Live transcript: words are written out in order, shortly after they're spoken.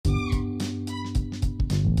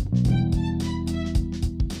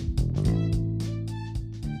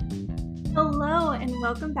and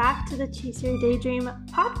welcome back to the Chase Your Daydream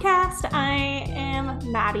podcast. I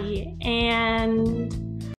am Maddie,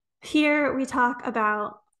 and here we talk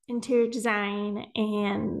about interior design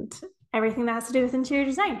and everything that has to do with interior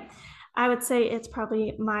design. I would say it's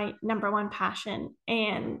probably my number one passion,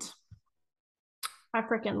 and I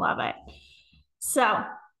freaking love it. So,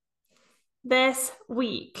 this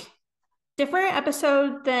week, different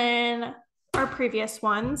episode than our previous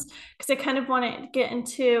ones because I kind of want to get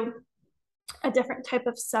into a different type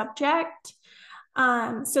of subject.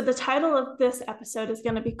 So the title of this episode is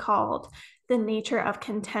going to be called The Nature of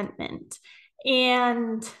Contentment.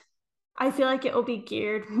 And I feel like it will be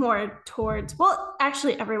geared more towards, well,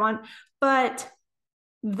 actually everyone, but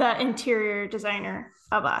the interior designer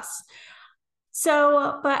of us.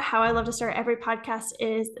 So, but how I love to start every podcast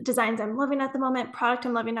is designs I'm loving at the moment, product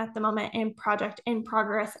I'm loving at the moment, and project in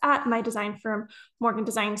progress at my design firm, Morgan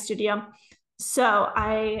Design Studio. So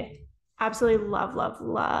I absolutely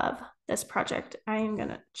love this project I am going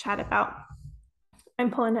to chat about.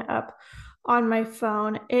 I'm pulling it up on my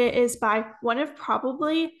phone. It is by one of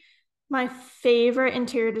probably my favorite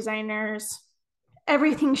interior designers.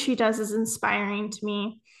 Everything she does is inspiring to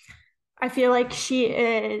me. I feel like she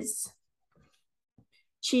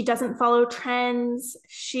doesn't follow trends.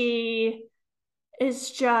 She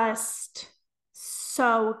is just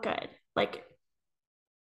so good. Like,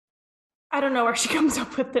 I don't know where she comes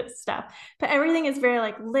up with this stuff, but everything is very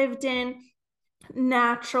like lived in,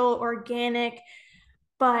 natural, organic,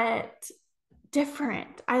 but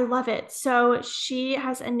different. I love it. So she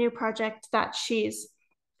has a new project that she's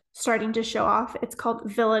starting to show off. It's called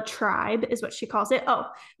Villa Tribe is what she calls it. Oh,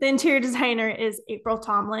 the interior designer is April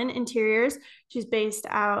Tomlin Interiors. She's based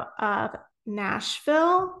out of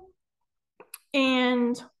Nashville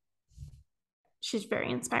and she's very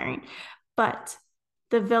inspiring. But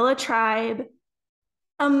the Villa Tribe,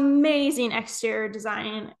 amazing exterior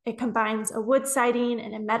design. It combines a wood siding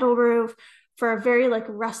and a metal roof for a very like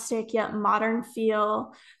rustic yet modern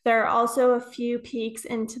feel. There are also a few peeks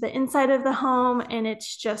into the inside of the home, and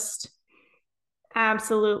it's just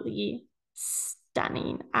absolutely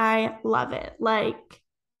stunning. I love it, like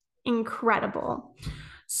incredible.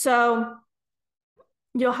 So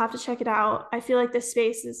you'll have to check it out. I feel like this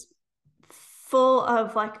space is full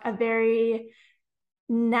of like a very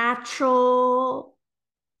natural,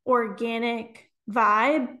 organic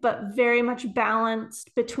vibe, but very much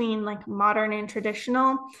balanced between like modern and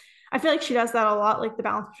traditional. I feel like she does that a lot, like the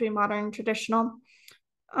balance between modern and traditional.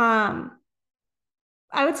 I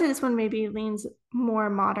would say this one maybe leans more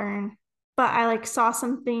modern, but I like saw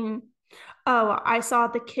something. Oh, I saw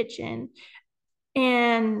the kitchen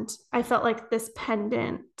and I felt like this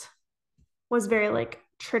pendant was very like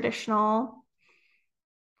traditional,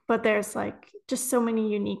 but there's like just so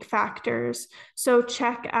many unique factors. So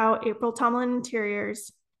check out April Tomlin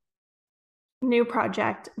Interiors new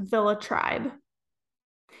project, Villa Tribe.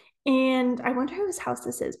 And I wonder whose house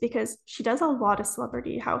this is because she does a lot of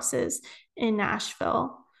celebrity houses in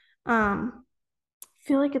Nashville. I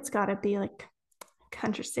feel like it's got to be like a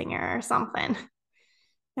country singer or something.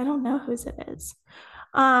 I don't know whose it is.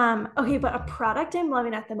 Okay, but a product I'm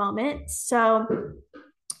loving at the moment. So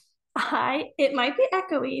it might be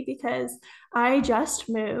echoey because I just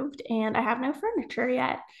moved and I have no furniture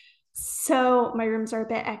yet. So my rooms are a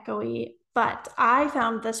bit echoey, but I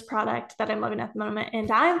found this product that I'm loving at the moment and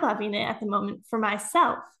I'm loving it at the moment for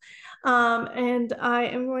myself. And I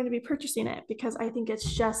am going to be purchasing it because I think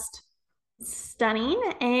it's just stunning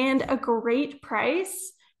and a great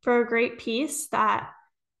price for a great piece that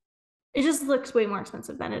it just looks way more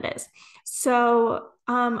expensive than it is. So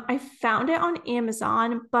I found it on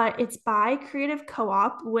Amazon, but it's by Creative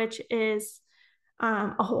Co-op, which is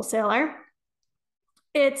a wholesaler.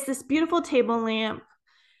 It's this beautiful table lamp,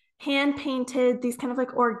 hand painted, these kind of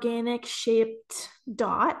like organic shaped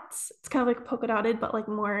dots. It's kind of like polka dotted, but like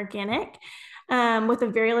more organic, with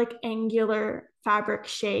a very like angular fabric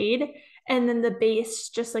shade. And then the base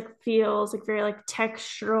just like feels like very like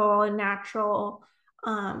textural and natural,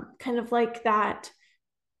 kind of like that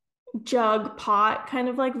jug pot kind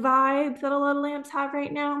of like vibe that a lot of lamps have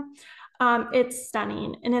right now. It's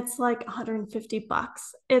stunning and it's like $150.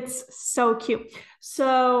 It's so cute.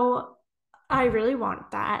 So I really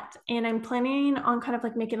want that. And I'm planning on kind of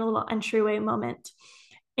like making a little entryway moment.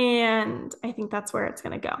 And I think that's where it's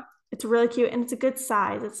going to go. It's really cute and it's a good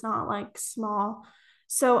size. It's not like small.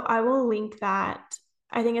 So I will link that.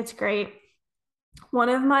 I think it's great. One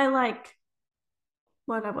of my like,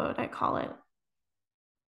 what would I call it?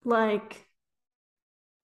 Like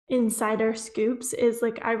insider scoops is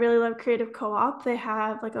like I really love Creative Co-op. They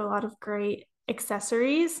have like a lot of great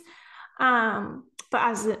accessories. But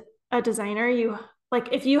as a designer, you like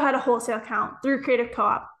if you had a wholesale account through Creative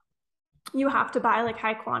Co-op, you have to buy like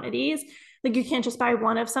high quantities. Like you can't just buy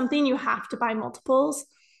one of something, you have to buy multiples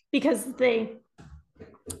because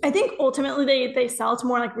I think ultimately they sell to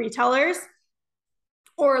more like retailers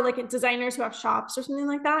or like designers who have shops or something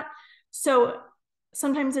like that. So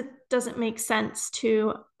sometimes it doesn't make sense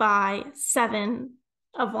to buy 7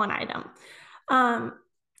 of one item. Um,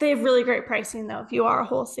 they have really great pricing though if you are a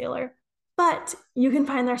wholesaler, but you can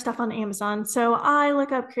find their stuff on Amazon. So I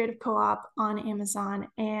look up Creative Co-op on Amazon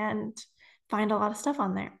and find a lot of stuff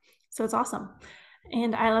on there. So it's awesome.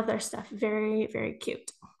 And I love their stuff. Very, very cute.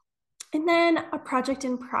 And then a project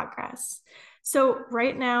in progress. So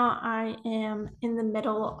right now I am in the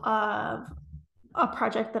middle of a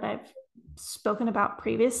project that I've spoken about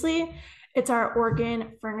previously. It's our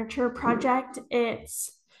Oregon furniture project. It's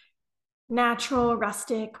natural,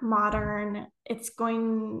 rustic, modern. It's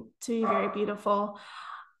going to be very beautiful.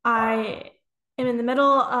 I am in the middle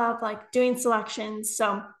of like doing selections.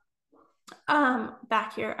 So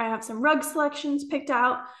back here, I have some rug selections picked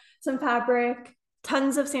out, some fabric,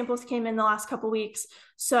 tons of samples came in the last couple weeks.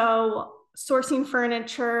 So sourcing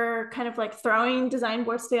furniture, kind of like throwing design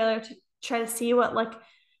boards together to try to see what like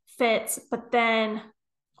fits, but then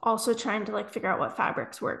also trying to like figure out what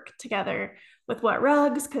fabrics work together with what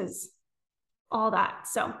rugs, because all that.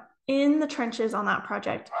 So in the trenches on that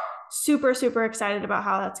project, super, super excited about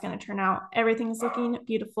how that's going to turn out. Everything's looking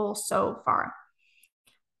beautiful so far.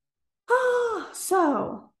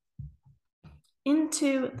 So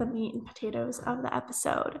into the meat and potatoes of the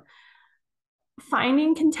episode.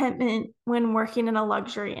 Finding contentment when working in a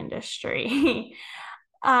luxury industry.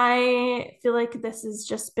 I feel like this has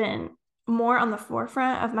just been more on the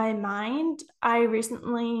forefront of my mind. I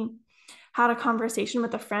recently had a conversation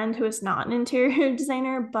with a friend who is not an interior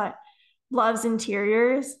designer, but loves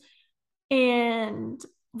interiors. And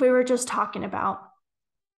we were just talking about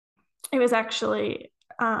it was actually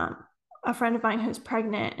a friend of mine who's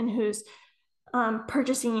pregnant and who's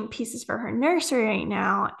purchasing pieces for her nursery right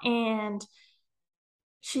now. And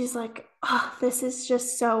she's like, oh, this is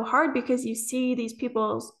just so hard because you see these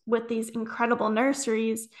people with these incredible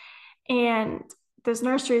nurseries and those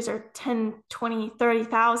nurseries are 10, 20,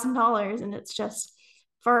 $30,000. And it's just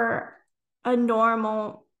for a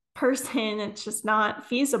normal person, it's just not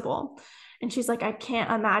feasible. And she's like, I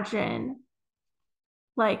can't imagine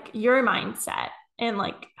like your mindset and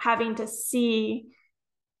like having to see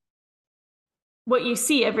what you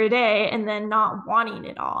see every day and then not wanting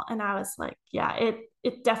it all. And I was like, yeah,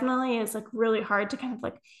 it definitely is like really hard to kind of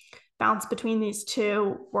like bounce between these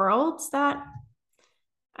two worlds that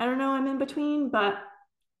I don't know I'm in between, but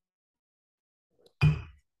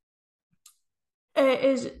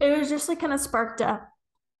it was just like kind of sparked a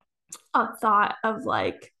thought of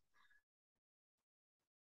like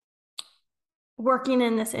working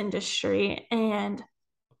in this industry and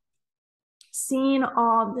seeing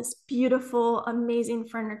all this beautiful, amazing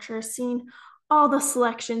furniture, seeing all the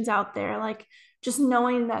selections out there, like just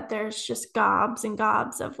knowing that there's just gobs and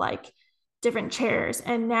gobs of like different chairs.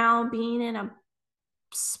 And now being in a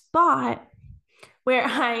spot where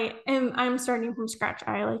I'm starting from scratch.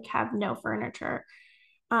 I like have no furniture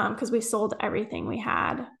because we sold everything we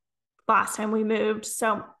had last time we moved.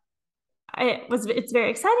 So it's very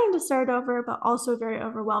exciting to start over, but also very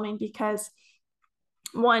overwhelming because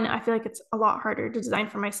one, I feel like it's a lot harder to design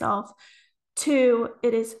for myself. Two,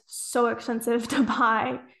 it is so expensive to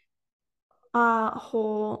buy a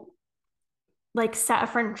whole like set of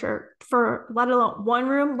furniture for let alone one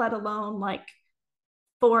room, let alone like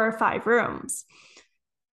 4 or 5 rooms.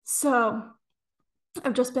 So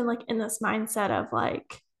I've just been like in this mindset of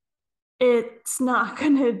like, it's not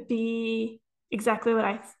going to be exactly what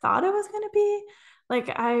I thought it was going to be. Like,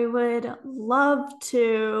 I would love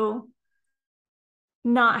to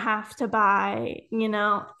not have to buy,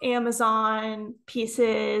 Amazon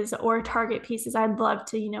pieces or Target pieces. I'd love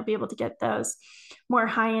to, be able to get those more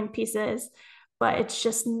high-end pieces, but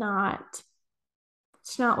it's not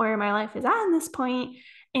where my life is at this point.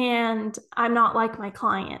 And I'm not like my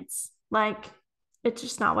clients. Like, it's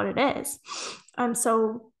just not what it is.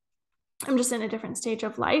 So I'm just in a different stage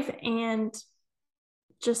of life and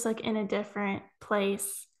just like in a different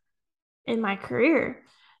place in my career.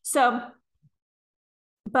 So,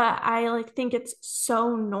 but I like think it's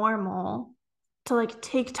so normal to like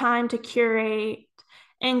take time to curate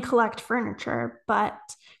and collect furniture. But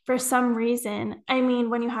for some reason, I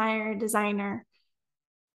mean, when you hire a designer,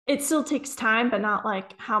 it still takes time, but not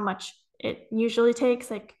like how much it usually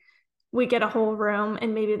takes. Like we get a whole room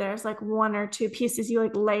and maybe there's like 1 or 2 pieces you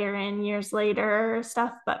like layer in years later or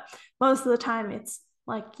stuff. But most of the time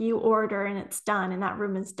like you order and it's done and that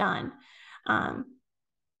room is done. Um,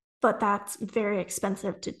 but that's very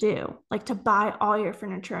expensive to do. Like to buy all your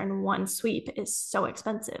furniture in one sweep is so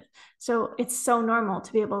expensive. So it's so normal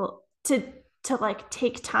to be able to like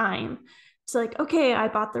take time to like, okay, I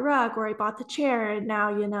bought the rug or I bought the chair, and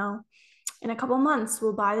now, in a couple months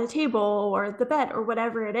we'll buy the table or the bed or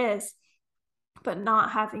whatever it is, but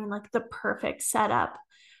not having like the perfect setup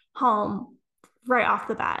home right off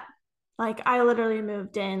the bat. Like I literally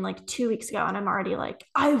moved in like 2 weeks ago and I'm already like,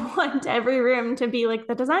 I want every room to be like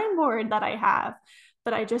the design board that I have,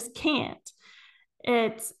 but I just can't.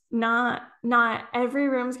 It's not every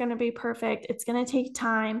room's going to be perfect. It's going to take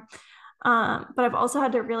time. But I've also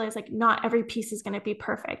had to realize like not every piece is going to be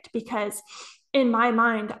perfect, because in my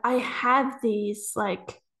mind, I have these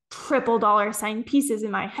like triple dollar sign pieces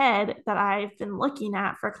in my head that I've been looking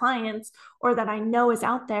at for clients or that I know is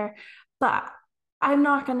out there, but I'm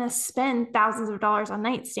not going to spend thousands of dollars on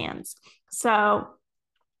nightstands. So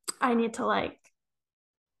I need to like,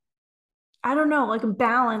 I don't know, like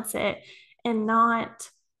balance it and not,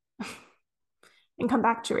 and come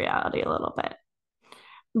back to reality a little bit.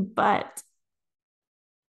 But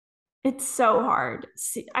it's so hard.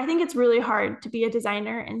 I think it's really hard to be a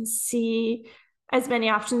designer and see as many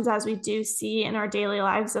options as we do see in our daily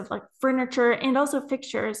lives of like furniture and also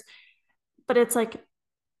fixtures. But it's like,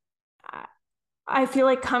 I feel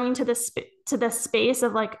like coming to this space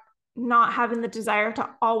of like not having the desire to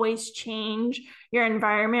always change your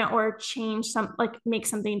environment or change some, like make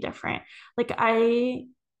something different. Like I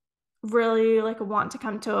really like want to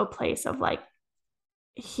come to a place of like,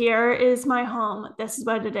 here is my home, this is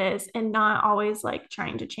what it is, and not always like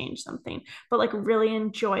trying to change something, but like really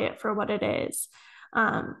enjoy it for what it is.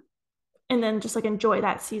 um and then just like enjoy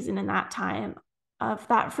that season and that time of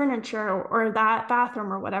that furniture or that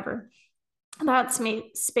bathroom or whatever that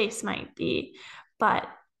space might be. But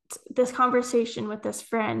this conversation with this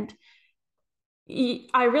friend,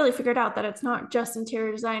 I really figured out that it's not just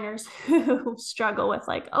interior designers who struggle with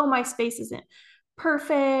like, oh, my space isn't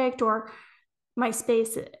perfect, or my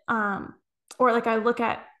space, or like I look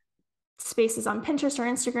at spaces on Pinterest or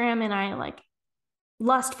Instagram and I like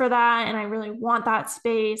lust for that and I really want that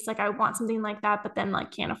space, like I want something like that, but then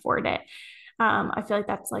like can't afford it. I feel like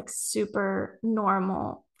that's like super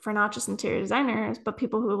normal for not just interior designers, but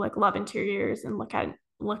people who like love interiors and look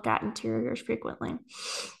at interiors frequently.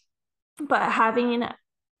 But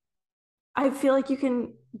I feel like you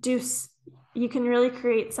can really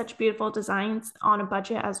create such beautiful designs on a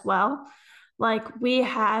budget as well. Like we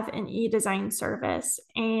have an e-design service,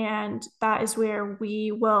 and that is where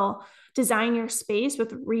we will design your space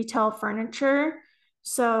with retail furniture.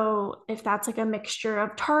 So if that's like a mixture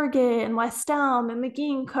of Target and West Elm and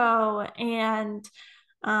McGee and Co. and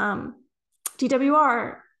um,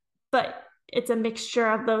 DWR, but it's a mixture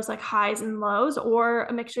of those like highs and lows, or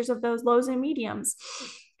a mixtures of those lows and mediums.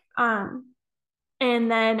 Um,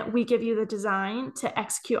 and then we give you the design to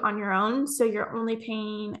execute on your own. So you're only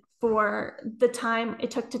paying for the time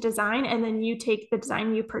it took to design, and then you take the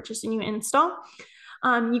design you purchase and you install.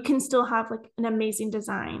 You can still have like an amazing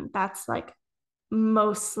design that's like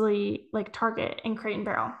mostly like Target and Crate and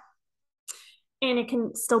Barrel. And it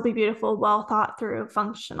can still be beautiful, well thought through,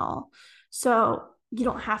 functional. So you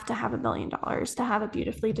don't have to have $1 million to have a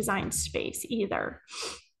beautifully designed space either.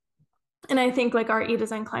 And I think like our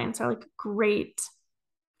e-design clients are like great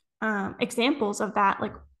examples of that.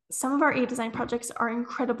 Like some of our e-design projects are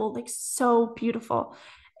incredible, like so beautiful.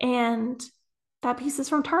 And that piece is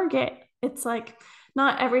from Target. It's like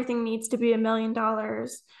not everything needs to be $1 million,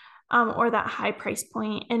 or that high price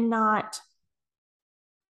point, and not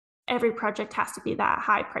every project has to be that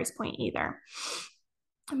high price point either.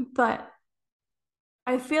 But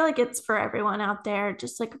I feel like it's for everyone out there,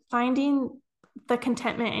 just like finding the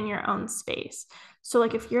contentment in your own space. So,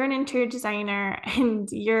 like, if you're an interior designer and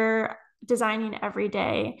you're designing every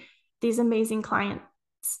day these amazing clients,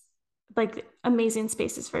 like amazing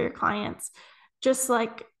spaces for your clients, just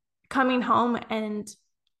like coming home and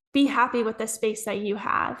be happy with the space that you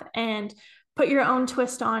have and put your own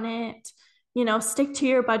twist on it, stick to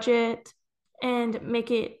your budget and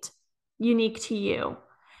make it unique to you.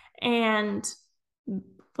 And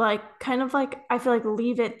like kind of like I feel like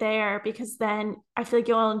leave it there, because then I feel like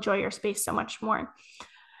you'll enjoy your space so much more.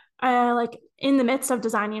 Like in the midst of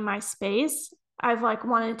designing my space, I've like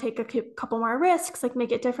wanted to take a couple more risks, like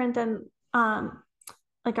make it different than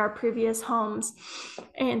like our previous homes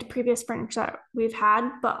and previous furniture that we've had.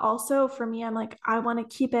 But also for me, I'm like, I want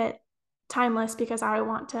to keep it timeless, because I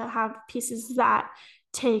want to have pieces that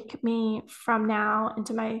take me from now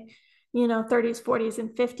into my 30s, 40s,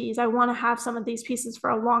 and 50s. I want to have some of these pieces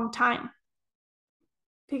for a long time.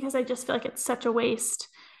 because I just feel like it's such a waste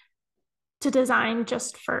to design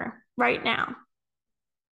just for right now.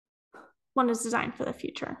 One is designed for the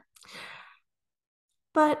future.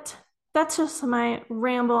 But that's just my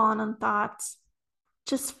ramble on thoughts.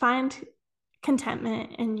 Just find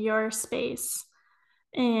contentment in your space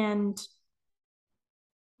and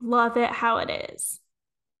love it how it is.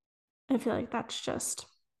 I feel like that's just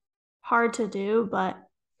hard to do, but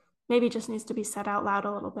maybe just needs to be said out loud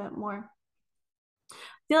a little bit more. I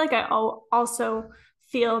feel like I also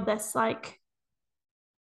feel this like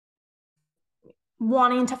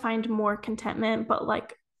wanting to find more contentment, but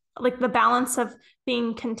like the balance of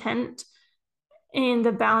being content and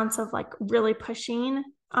the balance of like really pushing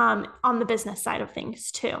on the business side of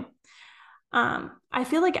things too. I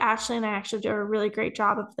feel like Ashley and I actually do a really great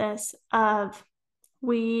job of this. Of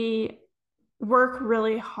we work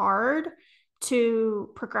really hard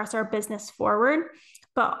to progress our business forward,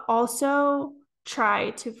 but also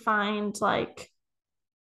try to find like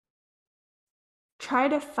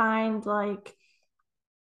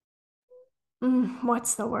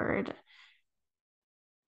what's the word?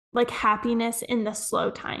 Like happiness in the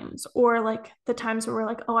slow times, or like the times where we're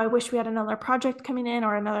like, oh, I wish we had another project coming in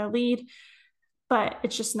or another lead, but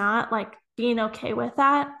it's just not, like being okay with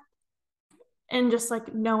that and just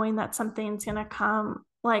like knowing that something's going to come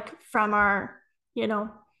like from our, you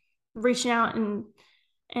know, reaching out and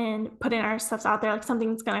putting our stuff out there, like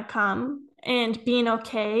something's going to come, and being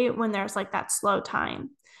okay when there's like that slow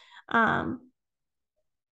time.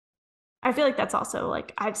 I feel like that's also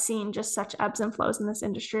like I've seen just such ebbs and flows in this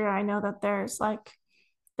industry. I know that there's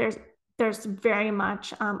there's very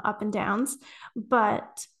much up and downs,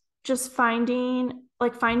 but just finding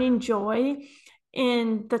joy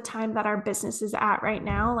in the time that our business is at right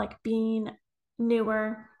now, like being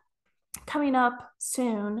newer, coming up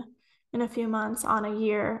soon in a few months on a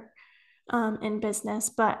year in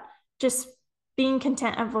business, but just being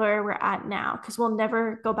content of where we're at now, because we'll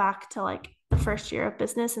never go back to like the first year of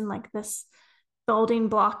business and like this building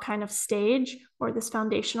block kind of stage or this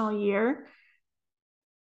foundational year.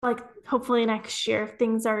 Like hopefully next year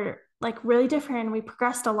things are like really different and we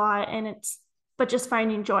progressed a lot, and it's but just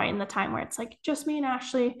finding joy in the time where it's like just me and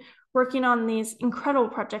Ashley working on these incredible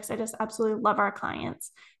projects. I just absolutely love our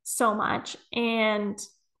clients so much, and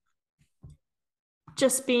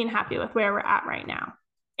just being happy with where we're at right now.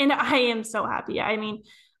 And I am so happy. I mean,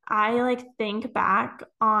 I like think back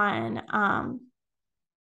on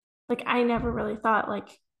like I never really thought like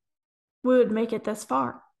we would make it this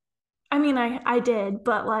far. I mean, I did,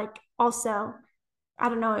 but like also I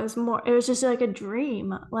don't know, it was just like a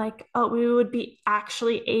dream. Like, oh, we would be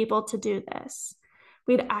actually able to do this.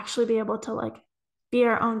 We'd actually be able to like be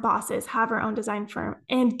our own bosses, have our own design firm,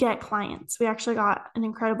 and get clients. We actually got an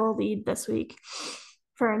incredible lead this week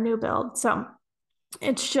for a new build. So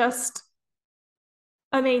it's just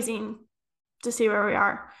amazing to see where we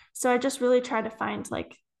are. So I just really try to find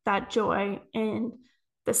like that joy in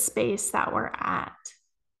the space that we're at,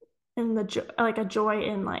 and like a joy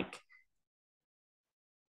in like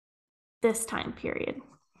this time period.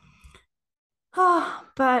 Oh,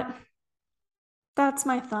 but that's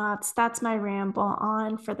my thoughts. That's my ramble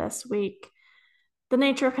on for this week. The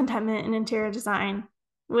nature of contentment in interior design,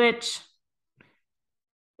 which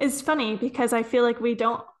is funny because I feel like we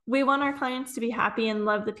want our clients to be happy and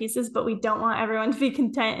love the pieces, but we don't want everyone to be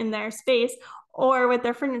content in their space or with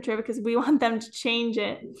their furniture, because we want them to change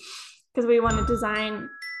it, because we want to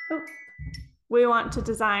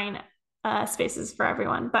design spaces for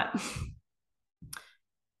everyone. But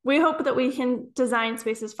we hope that we can design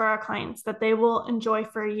spaces for our clients that they will enjoy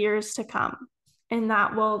for years to come, and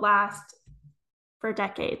that will last for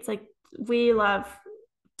decades. Like we love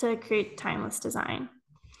to create timeless design.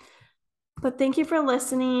 But thank you for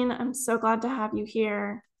listening. I'm so glad to have you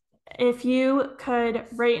here. If you could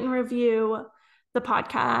rate and review the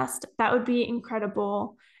podcast, that would be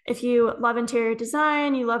incredible. If you love interior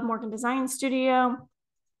design, you love Morgan Design Studio,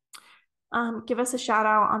 give us a shout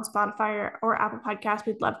out on Spotify or Apple Podcasts.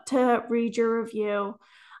 We'd love to read your review.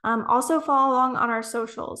 Also follow along on our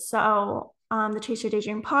socials. So the Chase Your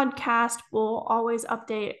Daydream podcast will always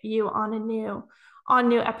update you on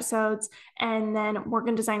new episodes. And then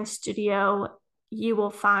Morgan Design Studio, you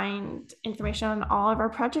will find information on all of our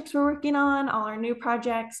projects we're working on, all our new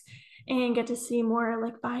projects, and get to see more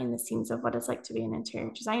like behind the scenes of what it's like to be an interior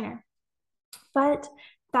designer. But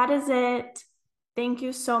that is it. Thank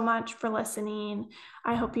you so much for listening.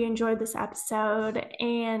 I hope you enjoyed this episode,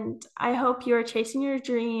 and I hope you are chasing your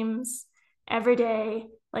dreams every day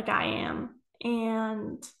like I am.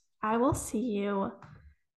 And I will see you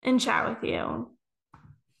and chat with you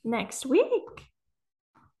next week.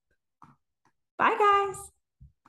 Bye, guys.